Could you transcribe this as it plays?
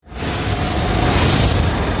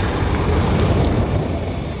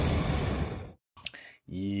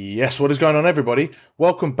Yes, what is going on, everybody?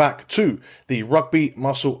 Welcome back to the Rugby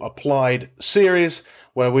Muscle Applied series,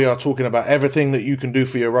 where we are talking about everything that you can do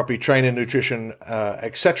for your rugby training, nutrition,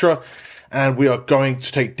 etc. And we are going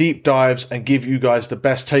to take deep dives and give you guys the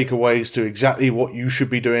best takeaways to exactly what you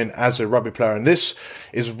should be doing as a rugby player. And this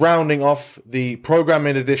is rounding off the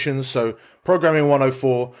programming editions. So programming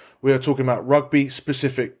 104, we are talking about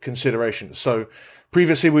rugby-specific considerations. So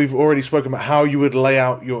previously, we've already spoken about how you would lay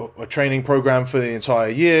out your training program for the entire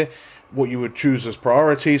year, what you would choose as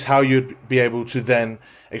priorities, how you'd be able to then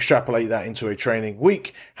extrapolate that into a training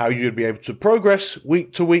week, how you'd be able to progress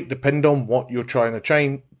week to week, depending on what you're trying to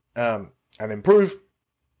train and improve.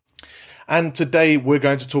 And today, we're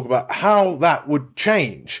going to talk about how that would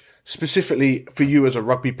change specifically for you as a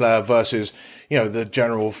rugby player versus, the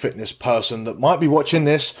general fitness person that might be watching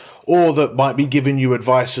this or that might be giving you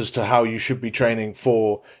advice as to how you should be training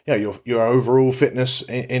for, your overall fitness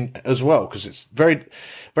in as well. Because it's very,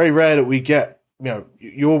 very rare that we get,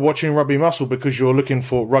 you're watching Rugby Muscle because you're looking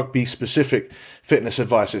for rugby specific fitness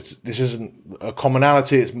advice. This isn't a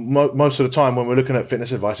commonality. It's most of the time when we're looking at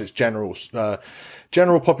fitness advice, it's general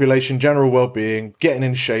population, general well-being, getting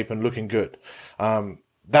in shape and looking good.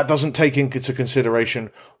 That doesn't take into consideration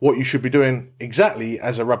what you should be doing exactly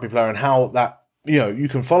as a rugby player and how that, you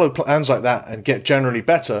can follow plans like that and get generally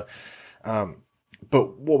better. But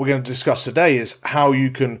what we're going to discuss today is how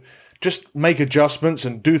you can just make adjustments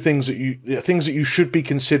and do things that you should be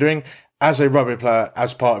considering as a rugby player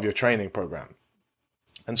as part of your training program.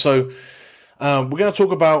 And so we're going to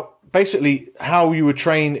talk about basically how you would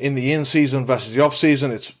train in the in-season versus the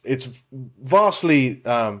off-season. It's vastly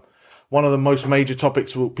one of the most major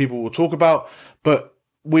topics people will talk about, but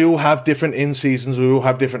we all have different in-seasons, we all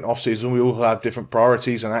have different off-seasons, we all have different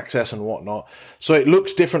priorities and access and whatnot. So it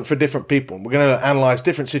looks different for different people. We're going to analyze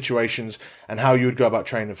different situations and how you would go about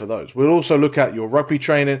training for those. We'll also look at your rugby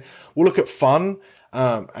training. We'll look at fun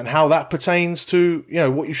and how that pertains to,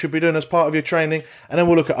 what you should be doing as part of your training. And then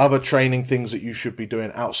we'll look at other training things that you should be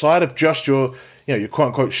doing outside of just your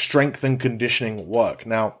quote-unquote strength and conditioning work.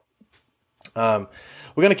 Now,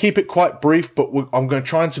 we're going to keep it quite brief, but I'm going to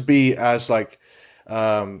try to be as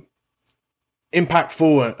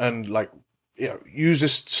impactful and use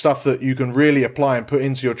this stuff that you can really apply and put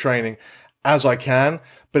into your training as I can.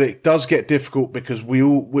 But it does get difficult because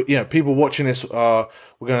people watching this we're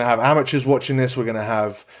going to have amateurs watching this. We're going to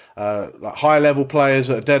have high level players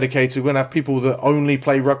that are dedicated. We're going to have people that only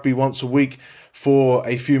play rugby once a week for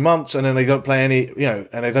a few months and then they don't play any,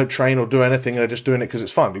 and they don't train or do anything. They're just doing it because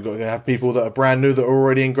it's fun. You're going to have people that are brand new that are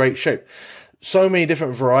already in great shape. So many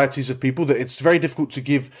different varieties of people that it's very difficult to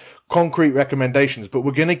give concrete recommendations, but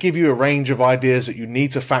we're going to give you a range of ideas that you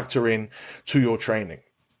need to factor in to your training.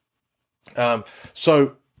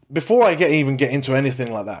 So before I get into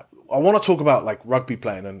anything like that, I want to talk about rugby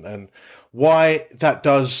playing and why that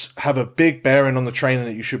does have a big bearing on the training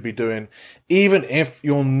that you should be doing, even if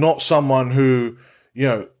you're not someone who,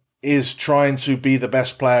 is trying to be the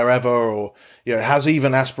best player ever or, has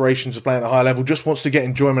even aspirations of playing at a high level, just wants to get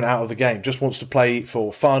enjoyment out of the game, just wants to play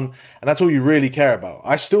for fun. And that's all you really care about.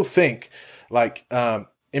 I still think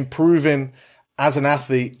improving as an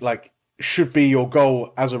athlete, should be your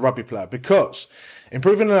goal as a rugby player, because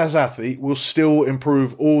improving as an athlete will still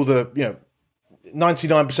improve all the,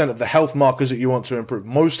 99% of the health markers that you want to improve.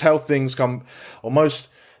 Most health things most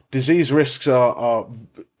disease risks are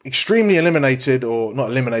extremely eliminated, or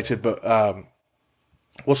not eliminated, but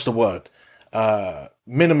what's the word?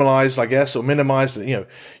 Minimalized, I guess, or minimized.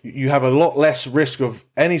 You have a lot less risk of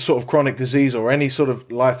any sort of chronic disease or any sort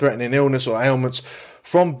of life-threatening illness or ailments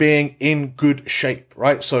from being in good shape,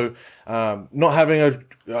 right? So not having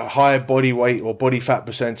a high body weight or body fat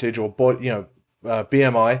percentage or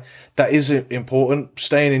BMI, that is important.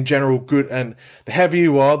 Staying in general good, and the heavier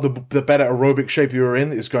you are, the better aerobic shape you're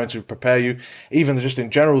in is going to prepare you. Even just in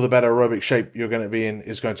general, the better aerobic shape you're going to be in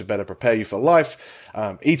is going to better prepare you for life.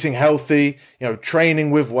 Eating healthy, training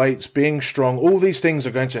with weights, being strong, all these things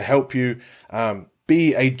are going to help you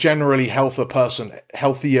be a generally healthier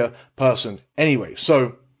person anyway.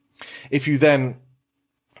 So if you then,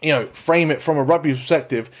 frame it from a rugby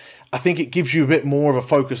perspective, I think it gives you a bit more of a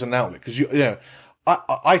focus and outlet, because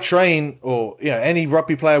I train, or any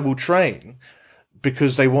rugby player will train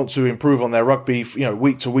because they want to improve on their rugby,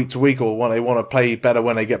 week to week, or when they want to play better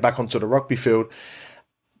when they get back onto the rugby field.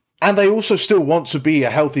 And they also still want to be a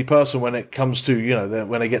healthy person when it comes to,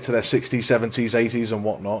 when they get to their 60s, 70s, 80s and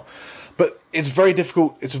whatnot. But it's very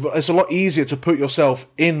difficult. It's a lot easier to put yourself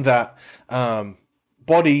in that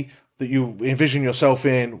body that you envision yourself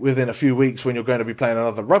in within a few weeks when you're going to be playing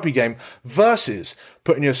another rugby game, versus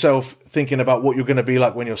putting yourself thinking about what you're going to be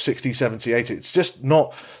like when you're 60, 70, 80. It's just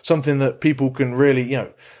not something that people can really,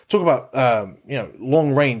 talk about,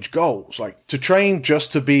 long range goals. Like, to train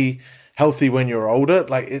just to be healthy when you're older,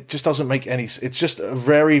 like, it just doesn't make any, it's just a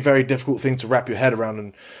very, very difficult thing to wrap your head around.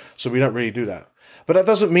 And so we don't really do that. But that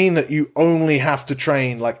doesn't mean that you only have to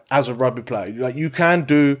train like as a rugby player. Like, you can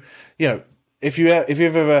do, if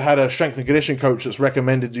you've ever had a strength and conditioning coach that's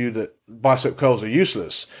recommended to you that bicep curls are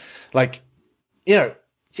useless, like, I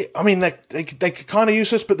mean, they're kind of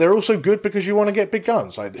useless, but they're also good because you want to get big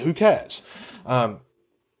guns. Like, who cares? And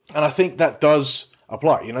I think that does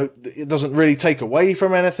apply. It doesn't really take away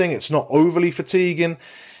from anything. It's not overly fatiguing.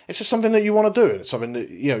 It's just something that you want to do. It's something that,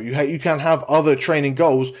 you can have other training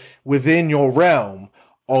goals within your realm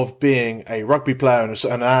of being a rugby player and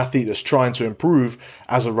an athlete that's trying to improve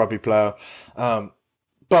as a rugby player.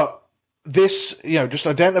 But this, just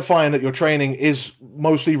identifying that your training is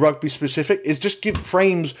mostly rugby specific is just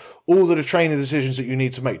frames all of the training decisions that you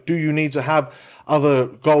need to make. Do you need to have other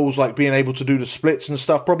goals like being able to do the splits and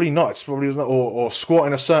stuff? Probably not. It's probably not, or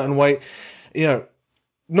squatting a certain weight,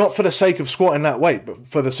 not for the sake of squatting that weight, but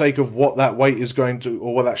for the sake of what that weight is going to,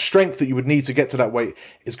 or what that strength that you would need to get to that weight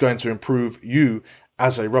is going to improve you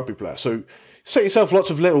as a rugby player. So set yourself lots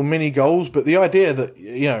of little mini goals, but the idea that,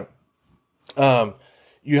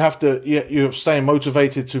 you have to, you're staying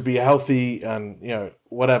motivated to be healthy and,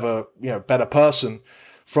 better person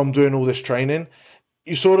from doing all this training,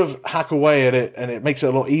 you sort of hack away at it, and it makes it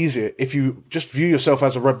a lot easier if you just view yourself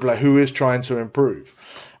as a rugby player who is trying to improve.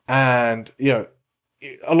 And,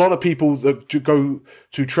 a lot of people that go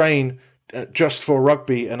to train just for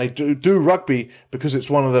rugby, and they do rugby because it's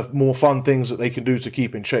one of the more fun things that they can do to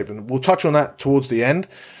keep in shape. And we'll touch on that towards the end.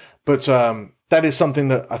 But that is something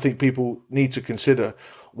that I think people need to consider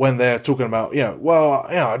when they're talking about,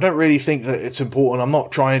 I don't really think that it's important. I'm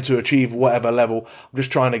not trying to achieve whatever level. I'm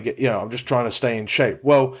just trying to I'm just trying to stay in shape.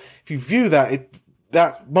 Well, if you view that,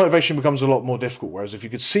 that motivation becomes a lot more difficult. Whereas if you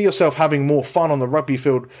could see yourself having more fun on the rugby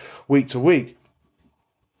field week to week,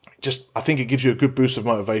 I think it gives you a good boost of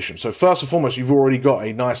motivation. So first and foremost, you've already got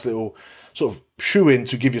a nice little sort of shoe-in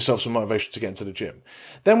to give yourself some motivation to get into the gym.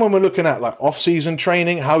 Then when we're looking at like off-season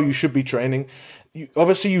training, how you should be training,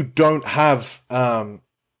 obviously you don't have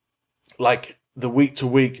like the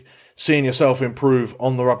week-to-week seeing yourself improve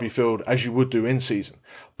on the rugby field as you would do in season.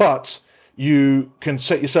 But you can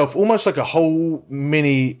set yourself almost like a whole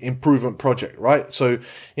mini improvement project, right? So,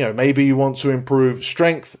 maybe you want to improve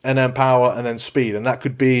strength and then power and then speed. And that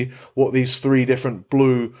could be what these three different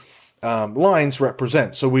blue lines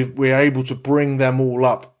represent. So we're able to bring them all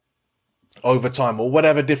up over time, or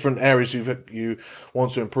whatever different areas you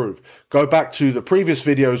want to improve. Go back to the previous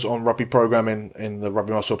videos on rugby programming in the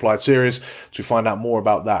Rugby Muscle Applied series to find out more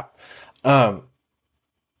about that. And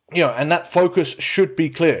that focus should be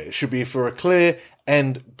clear. It should be for a clear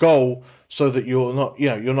end goal, so that you're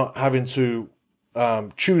not having to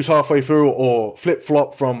choose halfway through or flip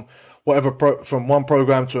flop from from one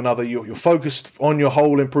program to another. You're focused on your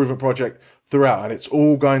whole improvement project throughout, and it's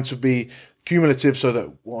all going to be cumulative, so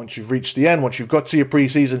that once you've reached the end, once you've got to your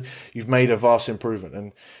pre-season, you've made a vast improvement.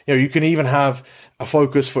 And you can even have a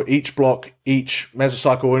focus for each block, each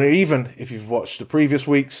mesocycle, and even if you've watched the previous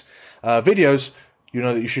week's videos,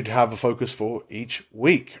 that you should have a focus for each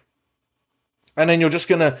week. And then you're just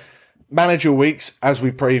going to manage your weeks as we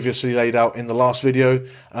previously laid out in the last video.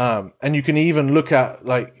 And you can even look at,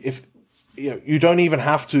 like, if you don't even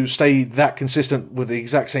have to stay that consistent with the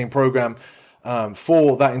exact same program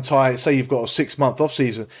for that entire, say you've got a 6-month off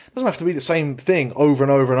season. It doesn't have to be the same thing over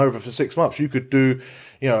and over and over for 6 months. You could do,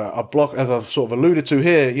 a block, as I've sort of alluded to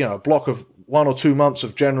here, a block of 1 or 2 months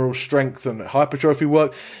of general strength and hypertrophy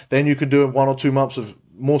work. Then you could do 1 or 2 months of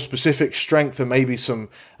more specific strength and maybe a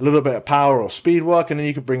little bit of power or speed work. And then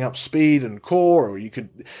you could bring up speed and core, or you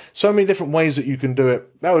could, so many different ways that you can do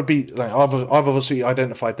it. That would be, like, I've obviously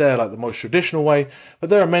identified there, like, the most traditional way,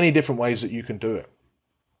 but there are many different ways that you can do it.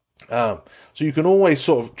 So you can always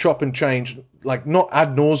sort of chop and change, like, not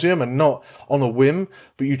ad nauseum and not on a whim,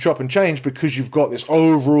 but you chop and change because you've got this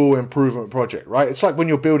overall improvement project, right? It's like when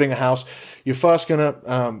you're building a house, you're first gonna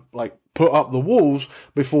put up the walls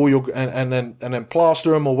before and then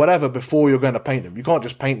plaster them or whatever before you're going to paint them. You can't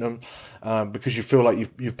just paint them because you feel like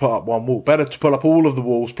you've put up one wall. Better to put up all of the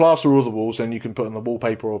walls, plaster all the walls, then you can put in the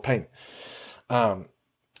wallpaper or paint. And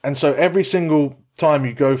so every single time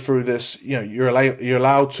you go through this, you're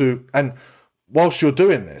allowed to, and whilst you're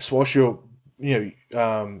doing this, whilst you're doing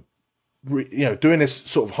this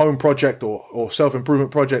sort of home project or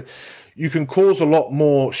self-improvement project, you can cause a lot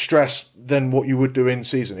more stress than what you would do in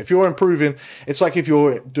season. If you're improving, it's like if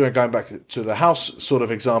you're going back to the house sort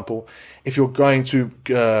of example, if you're going to,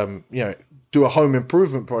 do a home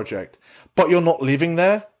improvement project, but you're not living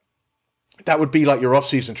there, that would be like your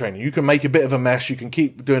off-season training. You can make a bit of a mess, you can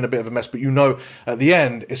keep doing a bit of a mess, but at the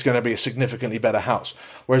end, it's going to be a significantly better house.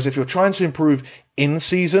 Whereas if you're trying to improve in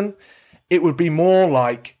season, it would be more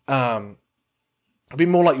like,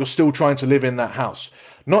 you're still trying to live in that house.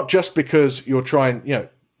 Not just because you're trying,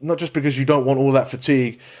 not just because you don't want all that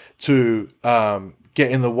fatigue to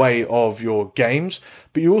get in the way of your games,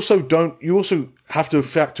 but you also have to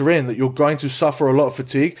factor in that you're going to suffer a lot of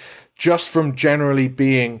fatigue just from generally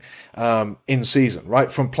being in season,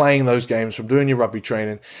 right? From playing those games, from doing your rugby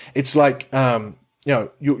training. It's like,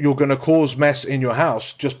 you're going to cause mess in your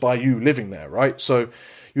house just by you living there, right? So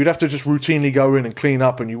you'd have to just routinely go in and clean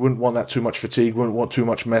up, and you wouldn't want that too much fatigue, wouldn't want too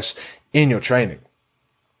much mess in your training.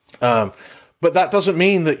 But that doesn't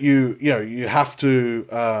mean that you have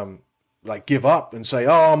to give up and say,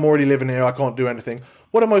 oh, I'm already living here, I can't do anything.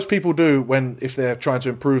 What do most people do if they're trying to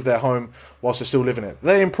improve their home whilst they're still living it?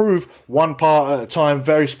 They improve one part at a time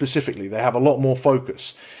very specifically. They have a lot more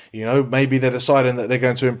focus. Maybe they're deciding that they're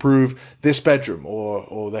going to improve this bedroom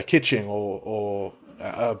or their kitchen or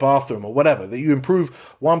a bathroom or whatever. That you improve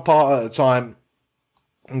one part at a time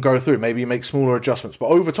and go through. Maybe you make smaller adjustments, but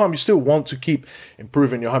over time you still want to keep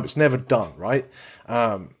improving your home. It's never done, right?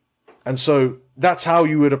 And so that's how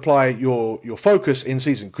you would apply your focus in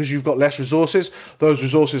season, because you've got less resources. Those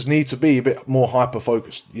resources need to be a bit more hyper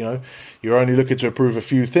focused. You're only looking to improve a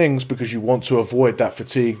few things because you want to avoid that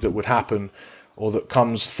fatigue that would happen, or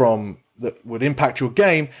that would impact your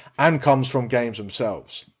game and comes from games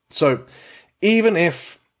themselves. So even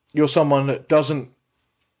if you're someone that doesn't,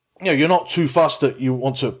 you're not too fussed that you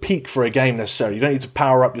want to peak for a game necessarily. You don't need to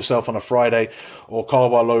power up yourself on a Friday or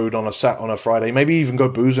carb load on a Friday. Maybe even go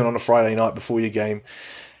boozing on a Friday night before your game.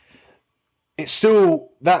 It's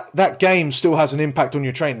still that game still has an impact on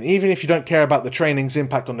your training. Even if you don't care about the training's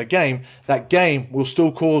impact on the game, that game will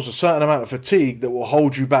still cause a certain amount of fatigue that will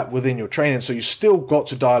hold you back within your training. So you still got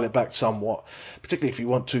to dial it back somewhat, particularly if you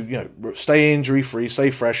want to, stay injury free,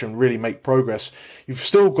 stay fresh, and really make progress. You've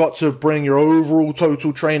still got to bring your overall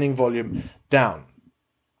total training volume down.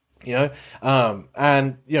 The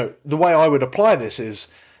way I would apply this is,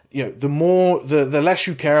 the less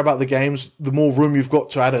you care about the games, the more room you've got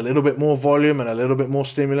to add a little bit more volume and a little bit more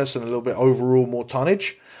stimulus and a little bit overall more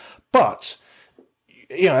tonnage. But,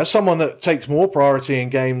 as someone that takes more priority in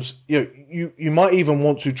games, you might even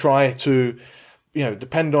want to try to,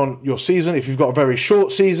 depend on your season. If you've got a very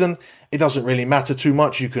short season, it doesn't really matter too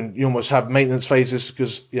much. You almost have maintenance phases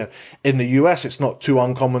because, in the US, it's not too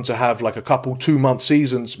uncommon to have like a couple 2-month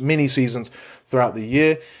seasons, mini seasons throughout the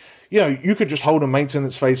year. You could just hold a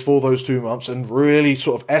maintenance phase for those 2 months and really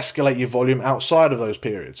sort of escalate your volume outside of those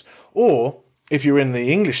periods. Or if you're in the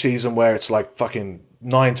English season where it's like fucking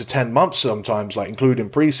 9 to 10 months sometimes, like including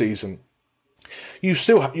preseason, you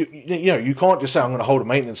still you can't just say I'm going to hold a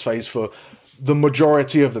maintenance phase for the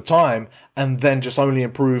majority of the time and then just only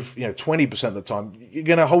improve 20% of the time. You're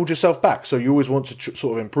going to hold yourself back, so you always want to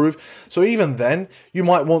sort of improve. So even then, you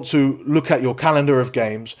might want to look at your calendar of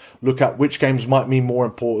games, look at which games might be more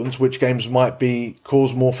important, which games might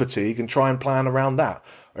cause more fatigue, and try and plan around that.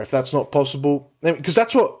 Or if that's not possible, because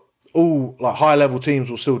that's what all like high level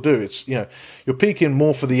teams will still do. It's you're peaking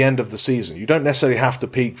more for the end of the season. You don't necessarily have to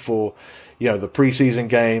peak for the preseason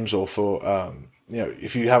games or for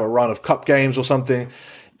if you have a run of cup games or something.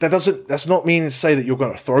 That's not meaning to say that you're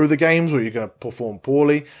going to throw the games or you're going to perform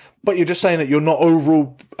poorly, but you're just saying that you're not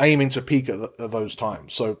overall aiming to peak at those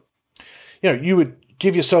times. So, you would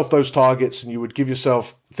give yourself those targets and you would give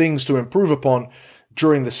yourself things to improve upon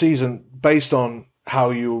during the season based on how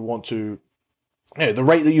you want to, the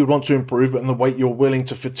rate that you would want to improve, but in the way you're willing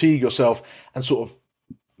to fatigue yourself and sort of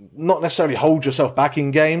not necessarily hold yourself back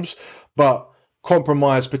in games, but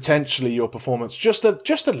compromise potentially your performance just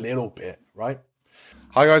a little bit, right?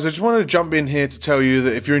 Hi guys, I just wanted to jump in here to tell you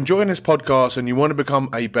that if you're enjoying this podcast and you want to become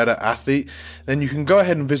a better athlete, then you can go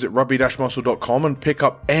ahead and visit rugby-muscle.com and pick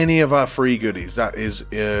up any of our free goodies. That is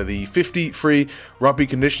the 50 free rugby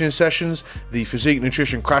conditioning sessions, the physique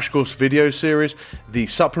nutrition crash course video series, the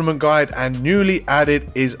supplement guide, and newly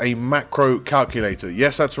added is a macro calculator.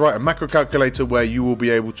 Yes, that's right, a macro calculator where you will be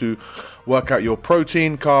able to work out your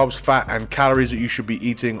protein, carbs, fat, and calories that you should be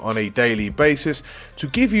eating on a daily basis to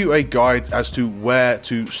give you a guide as to where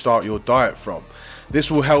to start your diet from.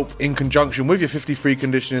 This will help in conjunction with your 50 free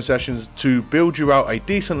conditioning sessions to build you out a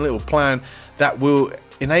decent little plan that will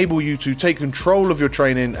enable you to take control of your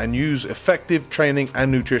training and use effective training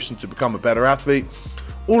and nutrition to become a better athlete.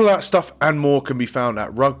 All of that stuff and more can be found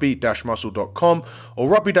at rugby-muscle.com or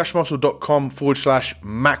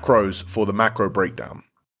rugby-muscle.com/macros for the macro breakdown.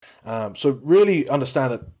 So really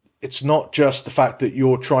understand that it's not just the fact that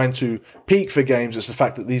you're trying to peak for games, it's the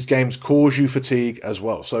fact that these games cause you fatigue as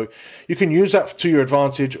well. So you can use that to your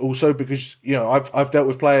advantage also, because, you know, I've dealt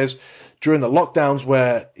with players during the lockdowns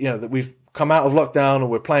where, you know, that we've come out of lockdown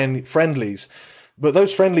and we're playing friendlies, but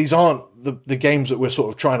those friendlies aren't the games that we're sort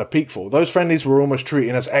of trying to peak for. Those friendlies we're almost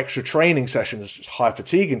treating as extra training sessions, just high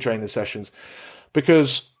fatigue in training sessions,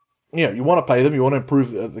 because, you know, you want to play them, you want to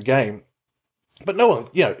improve the game. But no one,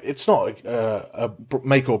 you know, it's not a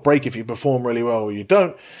make or break if you perform really well or you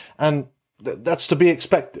don't. And that's to be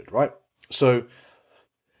expected, right? So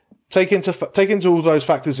take into all those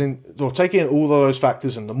factors and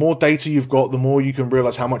the more data you've got, the more you can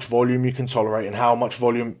realize how much volume you can tolerate and how much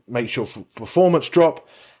volume makes your performance drop,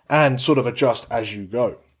 and sort of adjust as you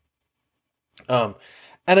go. And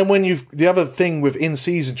then the other thing with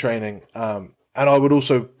in-season training, and I would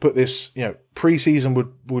also put this, you know, pre-season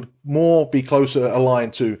would more be closer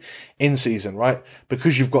aligned to in-season, right?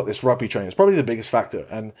 Because you've got this rugby training. It's probably the biggest factor.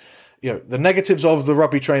 And, you know, the negatives of the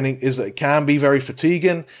rugby training is that it can be very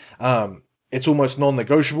fatiguing. It's almost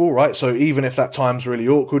non-negotiable, right? So even if that time's really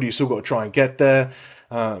awkward, you still got to try and get there.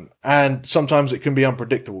 And sometimes it can be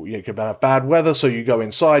unpredictable. You could have bad weather, so you go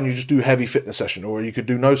inside and you just do heavy fitness session, or you could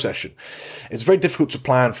do no session. It's very difficult to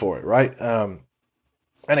plan for it, right?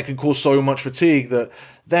 And it can cause so much fatigue that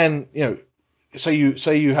then, you know, say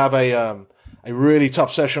you have a really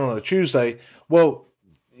tough session on a Tuesday. Well,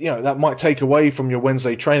 you know, that might take away from your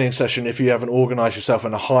Wednesday training session if you haven't organized yourself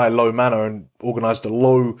in a high-low manner and organized a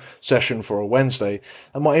low session for a Wednesday.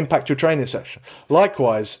 That might impact your training session.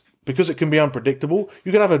 Likewise, because it can be unpredictable,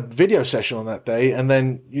 you can have a video session on that day, and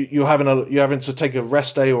then you're having to take a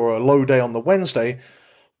rest day or a low day on the Wednesday,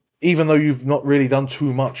 even though you've not really done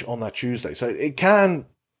too much on that Tuesday. So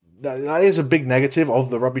that is a big negative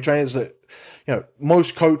of the rugby training, is that, you know,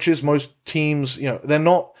 most coaches, most teams, you know, they're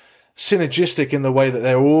not synergistic in the way that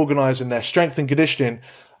they're organizing their strength and conditioning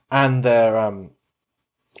and their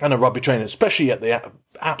rugby training, especially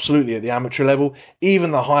absolutely at the amateur level.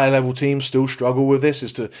 Even the higher level teams still struggle with this,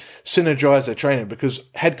 is to synergize their training, because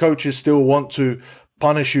head coaches still want to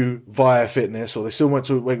punish you via fitness, or they still want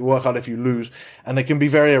to work hard if you lose, and they can be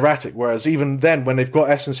very erratic. Whereas even then, when they've got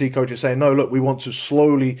S&C coaches saying, no, look, we want to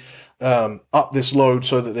slowly up this load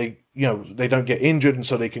so that they don't get injured and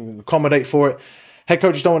so they can accommodate for it, head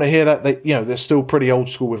coaches don't want to hear that. They're still pretty old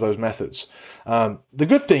school with those methods. The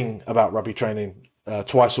good thing about rugby training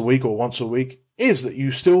twice a week or once a week is that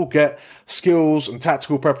you still get skills and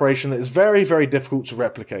tactical preparation that is very, very difficult to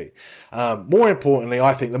replicate. More importantly,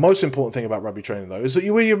 I think the most important thing about rugby training, though, is that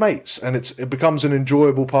you're with your mates, and it becomes an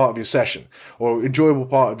enjoyable part of your session or enjoyable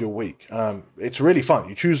part of your week. It's really fun.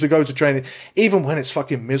 You choose to go to training, even when it's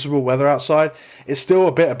fucking miserable weather outside. It's still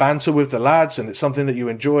a bit of banter with the lads, and it's something that you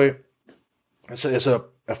enjoy. It's a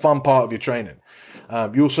fun part of your training.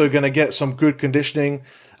 You're also going to get some good conditioning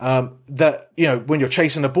that, you know, when you're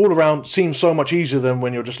chasing the ball around, seems so much easier than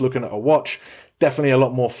when you're just looking at a watch. Definitely a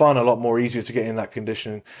lot more fun, a lot more easier to get in that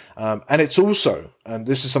conditioning. And it's also, and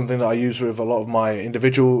this is something that I use with a lot of my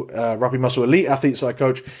individual rugby muscle elite athletes I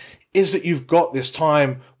coach, is that you've got this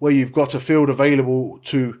time where you've got a field available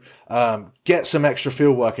to get some extra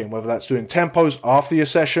field work in, whether that's doing tempos after your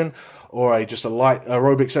session, or just a light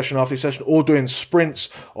aerobic session after your session, or doing sprints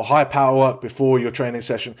or high power work before your training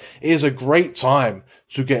session. It is a great time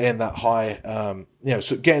to get in that high,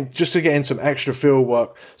 to get in some extra field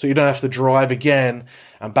work, so you don't have to drive again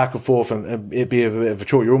and back and forth, and it be a bit of a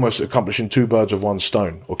chore. You're almost accomplishing two birds with one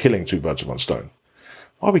stone, or killing two birds with one stone.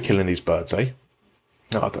 Why are we killing these birds, eh?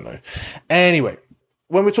 No, I don't know. Anyway,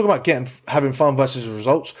 when we're talking about having fun versus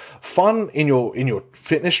results, fun in your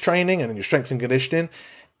fitness training and in your strength and conditioning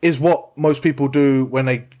is what most people do when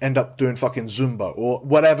they end up doing fucking Zumba or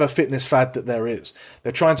whatever fitness fad that there is.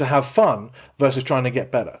 They're trying to have fun versus trying to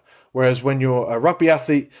get better. Whereas when you're a rugby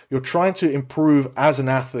athlete, you're trying to improve as an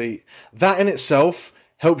athlete. That in itself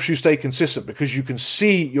helps you stay consistent, because you can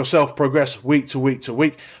see yourself progress week to week to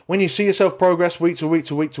week. When you see yourself progress week to week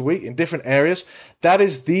to week to week in different areas, that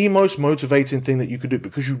is the most motivating thing that you could do,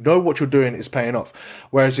 because you know what you're doing is paying off.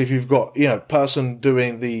 Whereas if you've got, person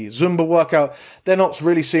doing the Zumba workout, they're not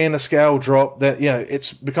really seeing the scale drop. That,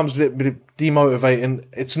 it becomes a bit demotivating.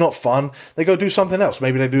 It's not fun. They go do something else.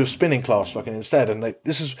 Maybe they do a spinning class fucking instead. And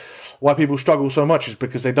this is why people struggle so much, is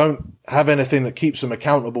because they don't have anything that keeps them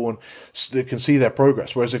accountable and they can see their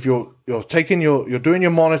progress. Whereas if you're doing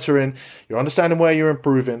your monitoring, you're understanding where you're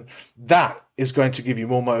improving, that is going to give you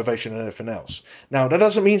more motivation than anything else. Now, that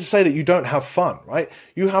doesn't mean to say that you don't have fun, right?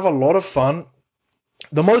 You have a lot of fun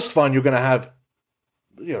The most fun you're going to have,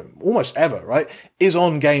 almost ever, right, is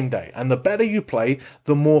on game day. And the better you play,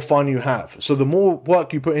 the more fun you have. So the more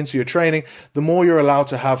work you put into your training, the more you're allowed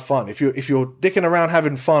to have fun. If you're dicking around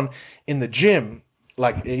having fun in the gym,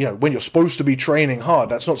 like, when you're supposed to be training hard,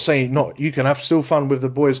 that's not saying not, you can have still fun with the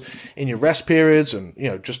boys in your rest periods and,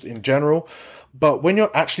 just in general. But when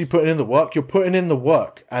you're actually putting in the work, you're putting in the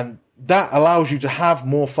work, and that allows you to have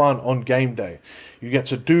more fun on game day. You get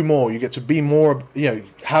to do more. You get to be more,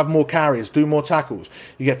 have more carries, do more tackles.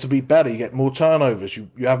 You get to be better. You get more turnovers. You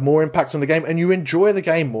have more impact on the game, and you enjoy the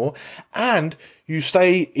game more, and you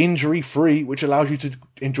stay injury free, which allows you to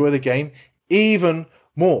enjoy the game even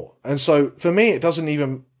more. And so for me, it doesn't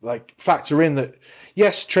even factor in that.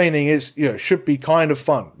 Yes, training is, should be kind of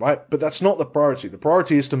fun, right? But that's not the priority. The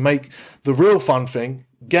priority is to make the real fun thing,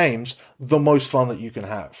 games, the most fun that you can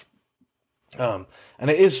have. And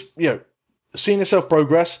it is, seeing yourself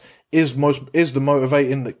progress is the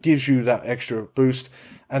motivating that gives you that extra boost.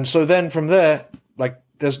 And so then from there,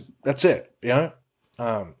 that's it,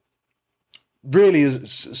 really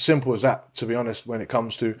as simple as that, to be honest, when it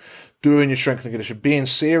comes to doing your strength and conditioning, being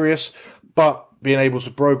serious, but being able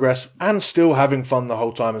to progress and still having fun the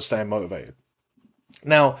whole time and staying motivated.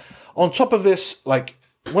 Now, on top of this, when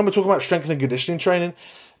we're talking about strength and conditioning training,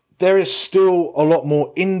 there is still a lot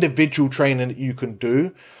more individual training that you can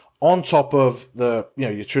do on top of the,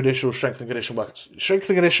 your traditional strength and conditioning workouts. Strength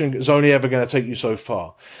and conditioning is only ever going to take you so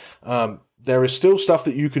far. There is still stuff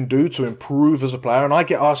that you can do to improve as a player, and I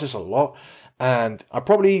get asked this a lot, and I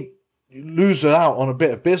probably lose out on a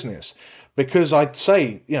bit of business because I'd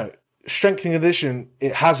say, strength and conditioning,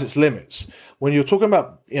 it has its limits. When you're talking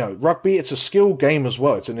about, rugby, it's a skill game as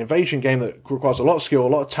well. It's an invasion game that requires a lot of skill, a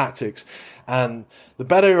lot of tactics. And the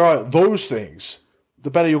better you are at those things,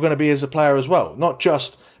 the better you're going to be as a player as well. Not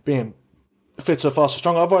just being fitter, faster,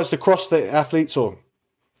 stronger. Otherwise, the CrossFit athletes or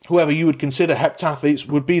whoever you would consider heptathletes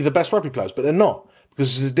would be the best rugby players, but they're not,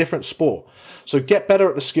 because it's a different sport. So get better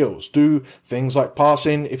at the skills. Do things like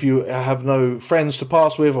passing. If you have no friends to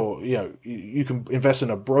pass with, or, you can invest in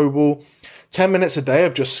a bro ball. 10 minutes a day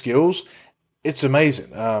of just skills. It's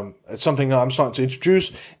amazing. It's something that I'm starting to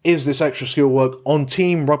introduce, is this extra skill work on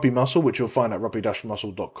Team Rugby Muscle, which you'll find at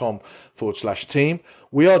rugby-muscle.com/team.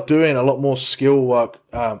 We are doing a lot more skill work,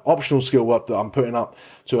 optional skill work that I'm putting up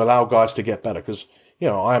to allow guys to get better, because,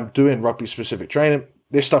 I am doing rugby specific training.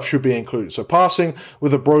 This stuff should be included. So passing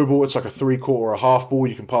with a bro ball, it's like a 3/4 or a half ball.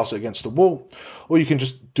 You can pass it against the wall, or you can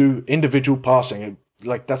just do individual passing.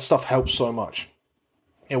 That stuff helps so much.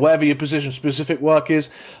 Whatever your position specific work is,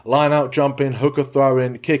 line out, jumping, hooker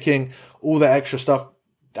throwing, kicking, all that extra stuff,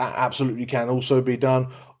 that absolutely can also be done.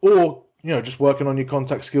 Or, just working on your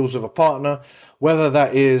contact skills with a partner, whether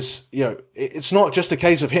that is, it's not just a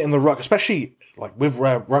case of hitting the ruck, especially with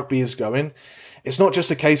where rugby is going. It's not just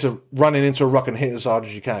a case of running into a ruck and hitting as hard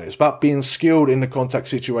as you can. It's about being skilled in the contact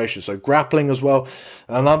situation. So grappling as well.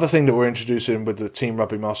 Another thing that we're introducing with the Team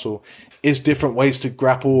Rugby Muscle is different ways to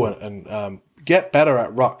grapple and get better at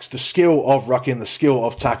rucks. The skill of rucking, the skill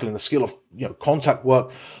of tackling, the skill of contact work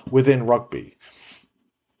within rugby.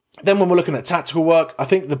 Then when we're looking at tactical work, I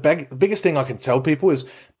think the biggest thing I can tell people is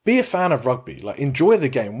be a fan of rugby. Enjoy the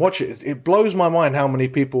game, watch it. It blows my mind how many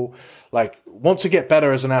people want to get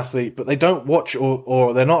better as an athlete, but they don't watch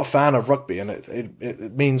or they're not a fan of rugby. And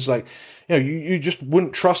it means you just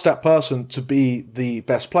wouldn't trust that person to be the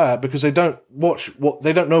best player because they don't watch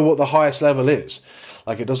they don't know what the highest level is.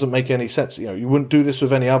 It doesn't make any sense. You wouldn't do this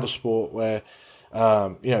with any other sport where,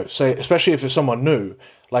 say, especially if it's someone new,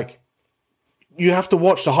 you have to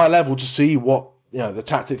watch the high level to see what, the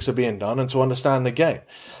tactics are being done and to understand the game.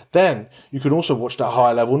 Then you can also watch that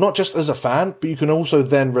high level, not just as a fan, but you can also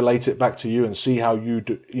then relate it back to you and see how you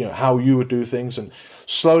do, how you would do things and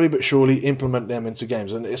slowly but surely implement them into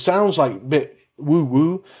games. And it sounds like a bit woo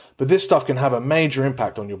woo, but this stuff can have a major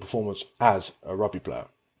impact on your performance as a rugby player.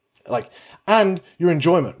 And your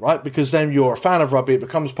enjoyment, right? Because then you're a fan of rugby, it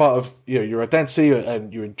becomes part of your identity,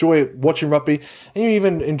 and you enjoy watching rugby, and you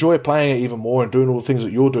even enjoy playing it even more and doing all the things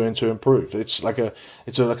that you're doing to improve. It's like a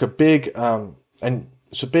big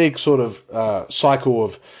sort of cycle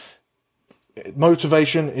of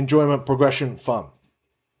motivation, enjoyment, progression, fun.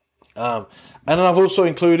 And then I've also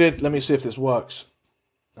included, let me see if this works.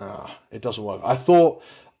 It doesn't work. I thought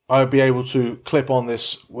I would be able to clip on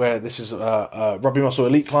this, where this is a Rugby Muscle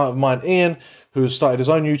elite client of mine, Ian, who has started his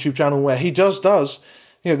own YouTube channel where he does, this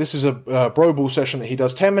is a bro ball session that he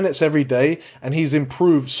does 10 minutes every day, and he's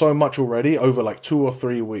improved so much already over 2 or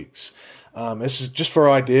 3 weeks. This is just for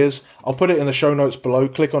ideas. I'll put it in the show notes below.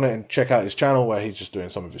 Click on it and check out his channel where he's just doing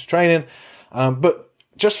some of his training. But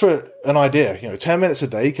just for an idea, 10 minutes a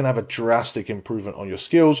day can have a drastic improvement on your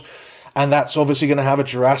skills. And that's obviously going to have a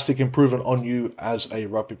drastic improvement on you as a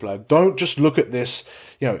rugby player. Don't just look at this.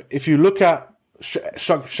 If you look at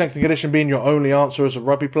strength and conditioning being your only answer as a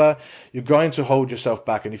rugby player, you're going to hold yourself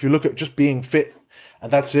back. And if you look at just being fit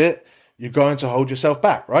and that's it, you're going to hold yourself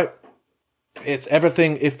back, right? It's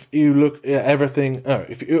everything. If you look at everything,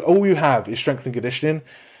 all you have is strength and conditioning,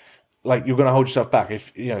 like you're going to hold yourself back.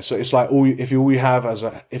 So it's like if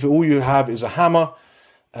all you have is a hammer,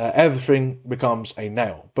 everything becomes a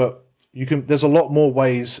nail. But there's a lot more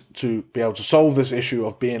ways to be able to solve this issue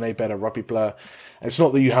of being a better rugby player. And it's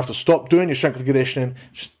not that you have to stop doing your strength and conditioning.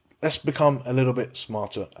 Just let's become a little bit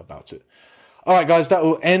smarter about it. All right, guys, that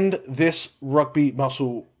will end this Rugby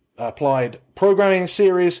Muscle Applied programming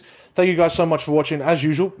series. Thank you guys so much for watching. As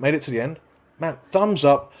usual, made it to the end. Man, thumbs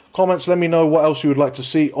up. Comments, let me know what else you would like to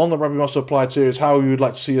see on the Rugby Muscle Applied series, how you would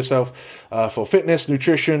like to see yourself for fitness,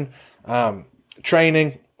 nutrition,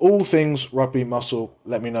 training, all things rugby muscle.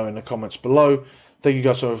 Let me know in the comments below. Thank you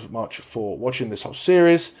guys so much for watching this whole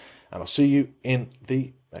series, and I'll see you in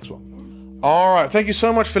the next one. All right, thank you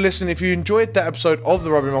so much for listening. If you enjoyed that episode of the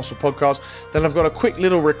Rugby Muscle Podcast, then I've got a quick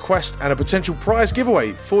little request and a potential prize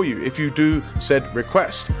giveaway for you if you do said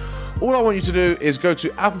request. All I want you to do is go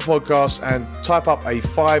to Apple Podcasts and type up a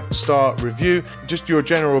 5-star review. Just your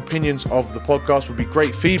general opinions of the podcast would be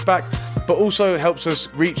great feedback, but also helps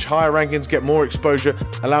us reach higher rankings, get more exposure,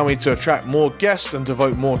 allow me to attract more guests and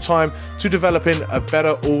devote more time to developing a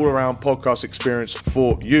better all-around podcast experience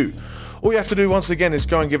for you. All you have to do, once again, is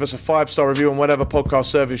go and give us a 5-star review on whatever podcast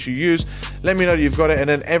service you use. Let me know that you've got it, and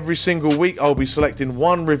then every single week I'll be selecting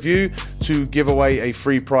one review to give away a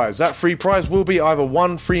free prize. That free prize will be either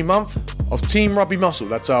 1 free month of Team Rugby Muscle,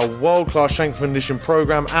 that's our world-class strength and conditioning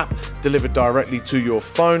program app delivered directly to your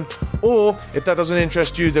phone, or if that doesn't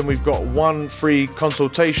interest you, then we've got 1 free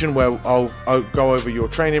consultation where I'll go over your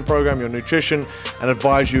training program, your nutrition, and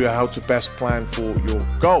advise you how to best plan for your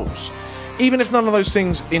goals. Even if none of those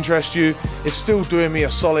things interest you, it's still doing me a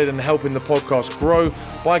solid and helping the podcast grow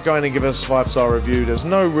by going and giving us a 5-star review. There's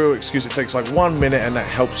no real excuse. It takes like 1 minute and that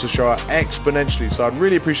helps the show out exponentially. So I'd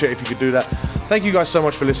really appreciate it if you could do that. Thank you guys so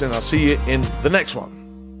much for listening. I'll see you in the next one.